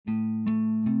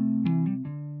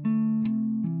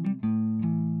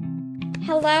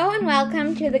Hello and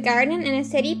welcome to the Garden in a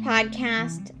City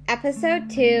podcast, Episode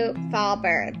 2, Fall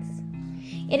Birds.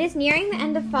 It is nearing the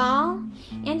end of fall,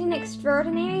 and an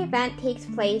extraordinary event takes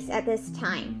place at this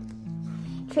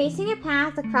time. Tracing a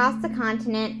path across the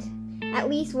continent, at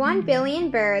least 1 billion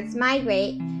birds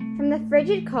migrate from the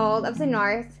frigid cold of the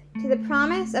north to the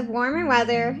promise of warmer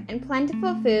weather and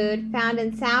plentiful food found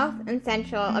in South and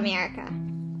Central America.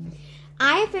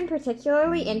 I have been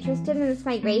particularly interested in this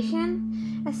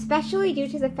migration, especially due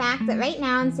to the fact that right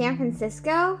now in San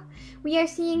Francisco, we are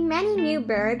seeing many new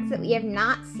birds that we have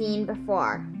not seen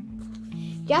before.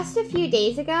 Just a few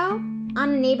days ago, on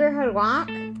a neighborhood walk,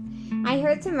 I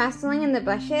heard some rustling in the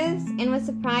bushes and was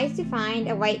surprised to find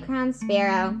a white-crowned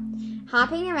sparrow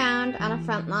hopping around on a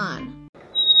front lawn.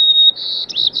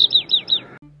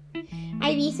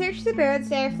 I researched the birds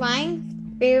that are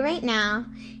flying through right now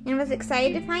and was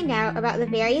excited to find out about the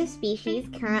various species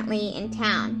currently in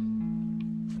town.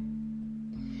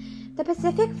 The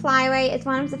Pacific Flyway is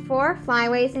one of the 4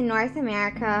 flyways in North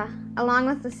America, along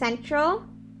with the Central,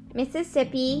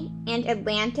 Mississippi, and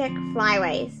Atlantic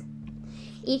flyways.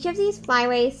 Each of these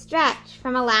flyways stretch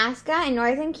from Alaska and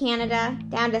northern Canada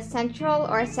down to Central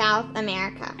or South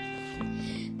America.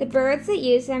 The birds that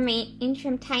use them range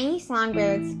from tiny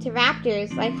songbirds to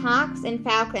raptors like hawks and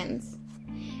falcons.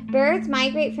 Birds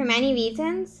migrate for many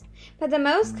reasons, but the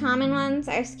most common ones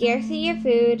are scarcity of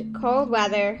food, cold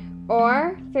weather,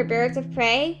 or, for birds of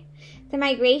prey, the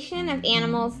migration of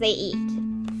animals they eat.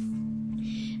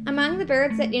 Among the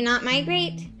birds that do not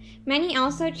migrate, many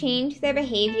also change their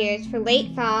behaviors for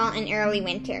late fall and early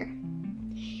winter.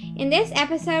 In this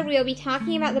episode, we will be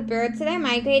talking about the birds that are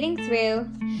migrating through,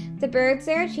 the birds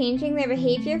that are changing their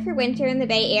behavior for winter in the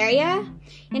Bay Area,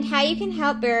 and how you can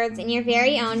help birds in your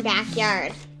very own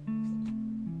backyard.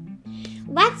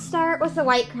 Let's start with the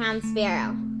white-crowned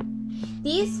sparrow.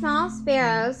 These small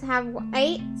sparrows have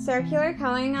white circular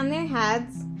coloring on their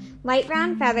heads, light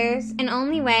brown feathers, and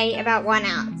only weigh about 1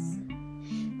 ounce.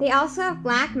 They also have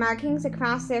black markings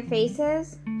across their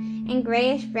faces and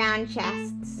grayish-brown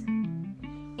chests.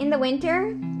 In the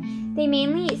winter, they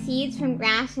mainly eat seeds from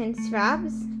grass and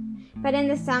shrubs, but in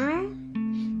the summer,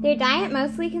 their diet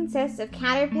mostly consists of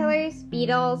caterpillars,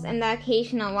 beetles, and the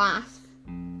occasional wasp.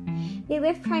 They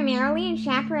live primarily in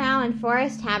chaparral and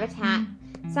forest habitat,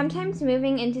 sometimes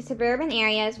moving into suburban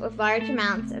areas with large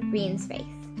amounts of green space.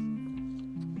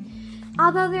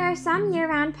 Although there are some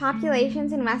year-round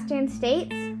populations in western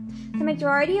states, the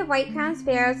majority of white-crowned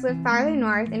sparrows live farther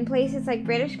north in places like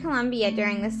British Columbia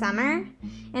during the summer,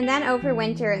 and then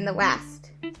overwinter in the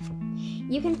west.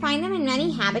 You can find them in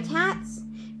many habitats,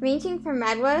 ranging from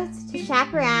redwoods to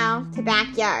chaparral to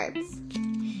backyards.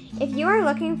 If you are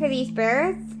looking for these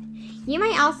birds, you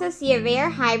might also see a rare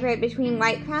hybrid between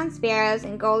white-crowned sparrows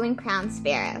and golden-crowned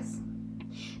sparrows.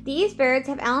 These birds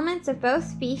have elements of both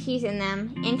species in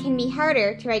them and can be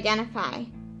harder to identify.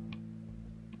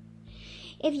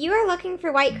 If you are looking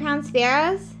for white-crowned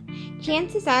sparrows,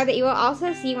 chances are that you will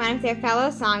also see one of their fellow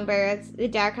songbirds, the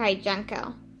dark-eyed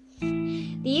junco.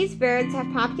 These birds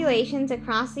have populations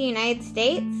across the United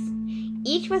States,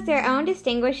 each with their own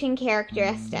distinguishing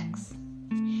characteristics.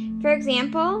 For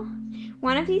example,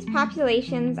 one of these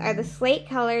populations are the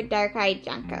slate-colored dark-eyed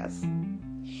juncos.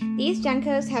 These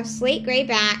juncos have slate-gray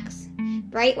backs,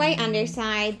 bright white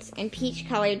undersides, and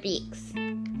peach-colored beaks.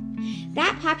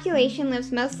 That population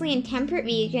lives mostly in temperate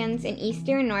regions in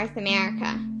eastern North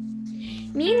America.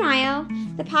 Meanwhile,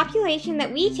 the population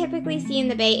that we typically see in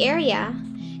the Bay Area,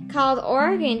 called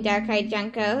Oregon dark-eyed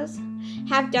juncos,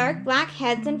 have dark black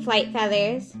heads and flight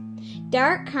feathers,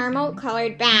 dark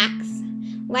caramel-colored backs,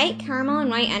 light caramel and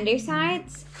white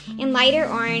undersides, and lighter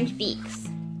orange beaks.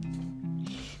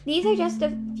 These are just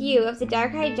a few of the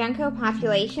dark-eyed junco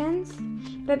populations,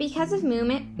 but because of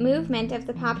movement of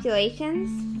the populations,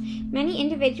 many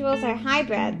individuals are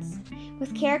hybrids,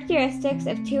 with characteristics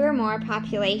of 2 or more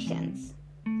populations.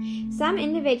 Some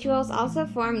individuals also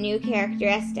form new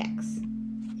characteristics.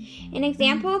 An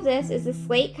example of this is the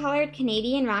slate-colored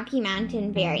Canadian Rocky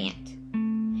Mountain variant.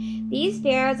 These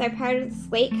sparrows are part of the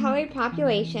slate-colored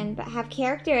population but have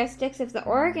characteristics of the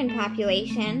Oregon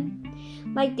population,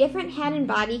 like different head and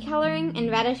body coloring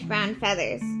and reddish-brown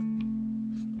feathers.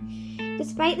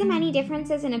 Despite the many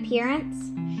differences in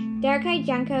appearance, dark-eyed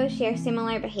juncos share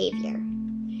similar behavior.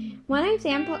 One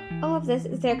example of this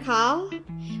is their call,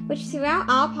 which throughout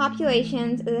all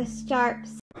populations is a sharp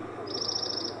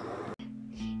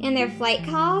and their flight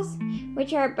calls,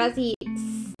 which are a buzzy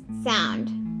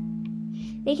sound.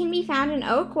 They can be found in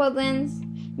oak woodlands,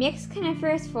 mixed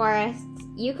coniferous forests,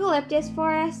 eucalyptus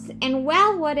forests, and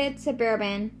well-wooded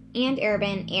suburban and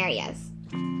urban areas.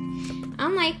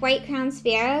 Unlike white-crowned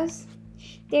sparrows,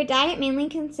 Their diet mainly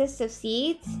consists of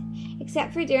seeds,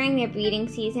 except for during their breeding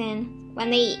season, when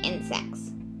they eat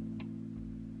insects.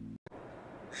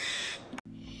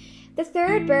 The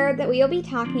third bird that we will be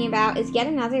talking about is yet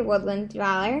another woodland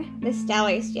dweller, the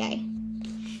Steller's jay.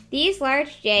 These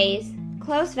large jays,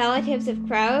 close relatives of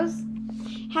crows,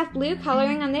 have blue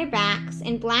coloring on their backs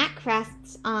and black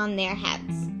crests on their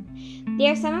heads. They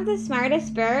are some of the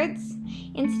smartest birds,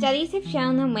 and studies have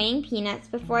shown them weighing peanuts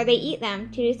before they eat them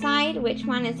to decide which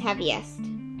one is heaviest.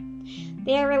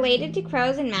 They are related to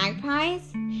crows and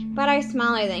magpies, but are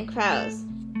smaller than crows.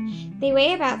 They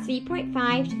weigh about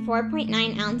 3.5 to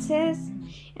 4.9 ounces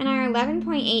and are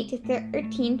 11.8 to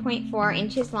 13.4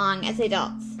 inches long as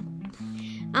adults.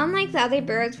 Unlike the other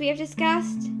birds we have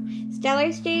discussed,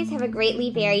 Steller's jays have a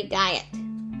greatly varied diet.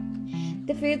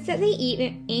 The foods that they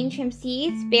eat range from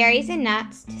seeds, berries, and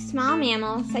nuts to small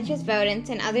mammals such as rodents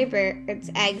and other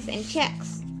birds' eggs and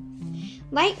chicks.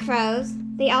 Like crows,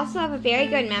 they also have a very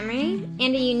good memory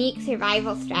and a unique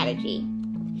survival strategy.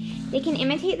 They can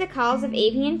imitate the calls of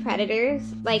avian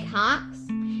predators like hawks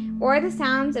or the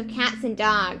sounds of cats and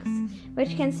dogs,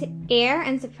 which can scare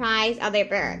and surprise other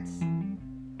birds.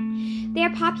 Their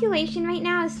population right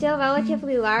now is still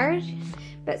relatively large,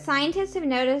 but scientists have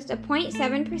noticed a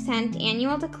 0.7%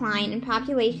 annual decline in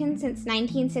population since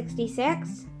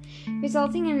 1966,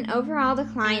 resulting in an overall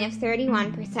decline of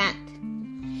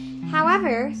 31%.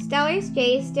 However, Steller's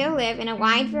jays still live in a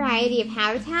wide variety of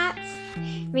habitats,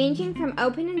 ranging from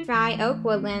open and dry oak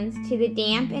woodlands to the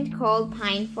damp and cold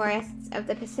pine forests of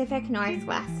the Pacific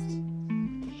Northwest.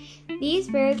 These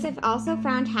birds have also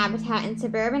found habitat in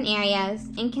suburban areas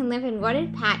and can live in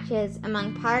wooded patches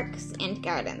among parks and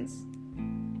gardens.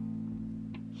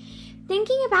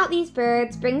 Thinking about these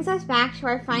birds brings us back to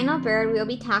our final bird we will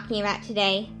be talking about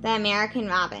today, the American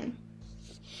robin.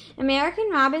 American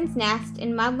robins nest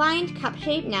in mud-lined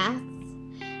cup-shaped nests,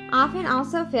 often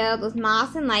also filled with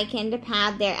moss and lichen to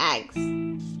pad their eggs.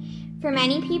 For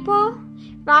many people,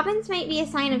 robins might be a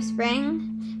sign of spring,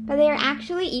 but they are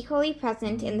actually equally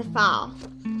present in the fall.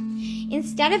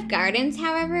 Instead of gardens,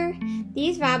 however,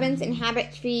 these robins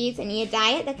inhabit trees and eat a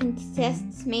diet that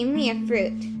consists mainly of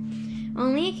fruit,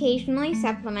 only occasionally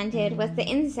supplemented with the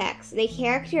insects they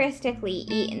characteristically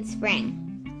eat in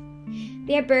spring.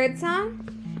 Their birdsong,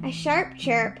 a sharp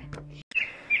chirp,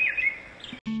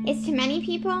 is to many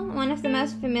people one of the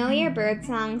most familiar bird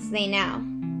songs they know.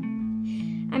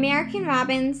 American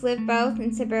robins live both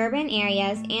in suburban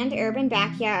areas and urban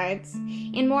backyards,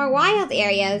 in more wild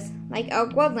areas like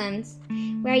oak woodlands,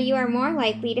 where you are more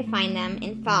likely to find them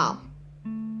in fall.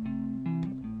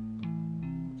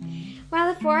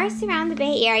 While the forests around the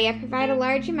Bay Area provide a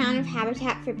large amount of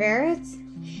habitat for birds,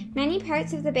 many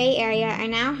parts of the Bay Area are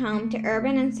now home to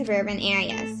urban and suburban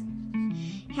areas.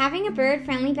 Having a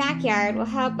bird-friendly backyard will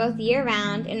help both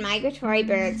year-round and migratory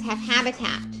birds have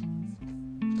habitat.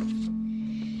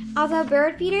 Although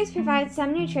bird feeders provide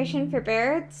some nutrition for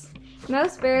birds,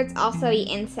 most birds also eat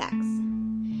insects.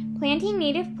 Planting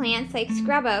native plants like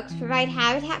scrub oaks provide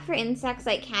habitat for insects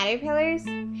like caterpillars,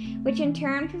 which in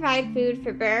turn provide food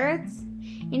for birds,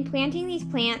 and planting these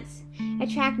plants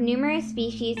attract numerous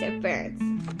species of birds.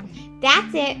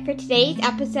 That's it for today's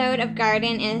episode of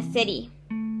Garden in a City.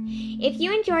 If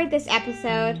you enjoyed this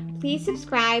episode, please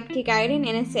subscribe to Garden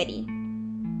in a City.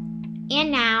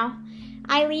 And now,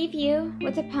 I leave you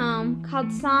with a poem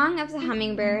called Song of the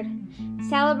Hummingbird,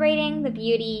 celebrating the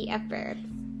beauty of birds.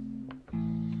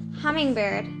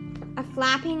 Hummingbird, a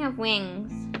flapping of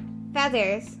wings,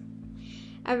 feathers,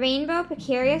 a rainbow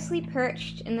precariously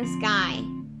perched in the sky,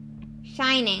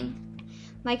 shining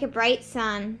like a bright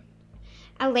sun,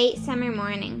 a late summer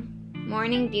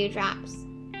morning dewdrops,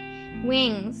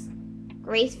 wings,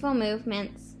 graceful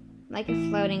movements like a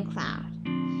floating cloud.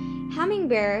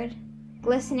 Hummingbird,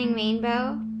 glistening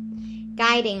rainbow,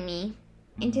 guiding me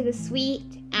into the sweet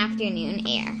afternoon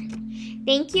air.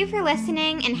 Thank you for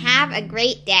listening and have a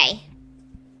great day.